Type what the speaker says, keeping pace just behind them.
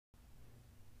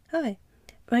Hi,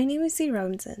 my name is Z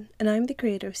Robinson, and I'm the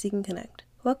creator of Seek and Connect.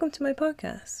 Welcome to my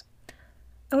podcast.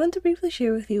 I want to briefly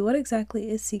share with you what exactly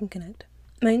is Seek and Connect,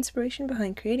 my inspiration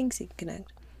behind creating Seek and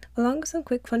Connect, along with some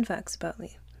quick fun facts about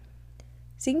me.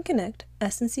 Seek and Connect,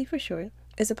 S&C for short,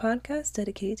 is a podcast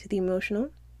dedicated to the emotional,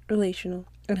 relational,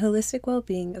 and holistic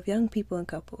well-being of young people and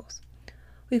couples.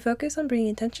 We focus on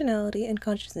bringing intentionality and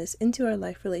consciousness into our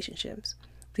life relationships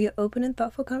via open and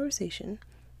thoughtful conversation,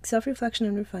 self-reflection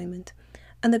and refinement,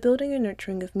 and the building and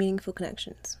nurturing of meaningful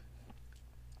connections.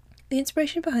 The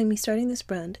inspiration behind me starting this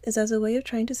brand is as a way of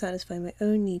trying to satisfy my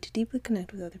own need to deeply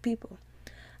connect with other people.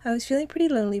 I was feeling pretty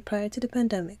lonely prior to the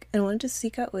pandemic and wanted to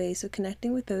seek out ways of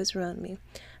connecting with those around me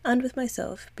and with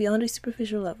myself beyond a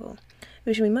superficial level,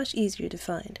 which would be much easier to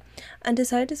find, and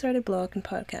decided to start a blog and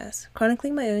podcast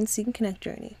chronicling my own Seek and Connect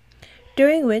journey,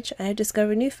 during which I have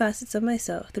discovered new facets of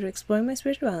myself through exploring my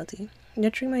spirituality,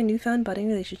 nurturing my newfound budding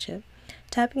relationship,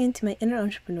 tapping into my inner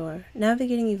entrepreneur,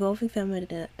 navigating evolving family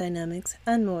dynamics,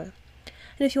 and more.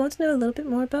 And if you want to know a little bit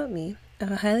more about me,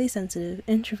 I'm a highly sensitive,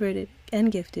 introverted, and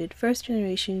gifted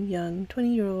first-generation young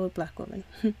 20-year-old black woman.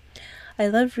 I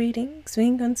love reading,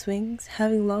 swinging on swings,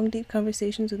 having long, deep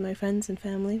conversations with my friends and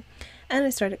family, and I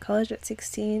started college at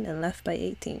 16 and left by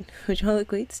 18, which all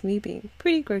equates to me being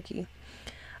pretty quirky.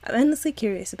 I'm endlessly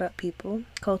curious about people,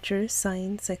 culture,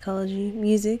 science, psychology,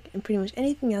 music, and pretty much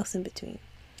anything else in between.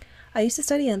 I used to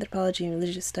study anthropology and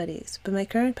religious studies, but my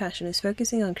current passion is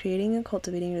focusing on creating and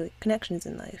cultivating connections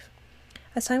in life.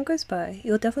 As time goes by,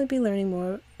 you'll definitely be learning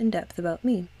more in depth about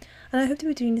me, and I hope to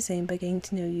be doing the same by getting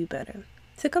to know you better.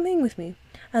 So come hang with me,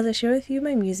 as I share with you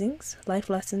my musings, life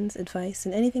lessons, advice,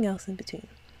 and anything else in between.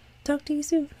 Talk to you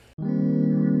soon.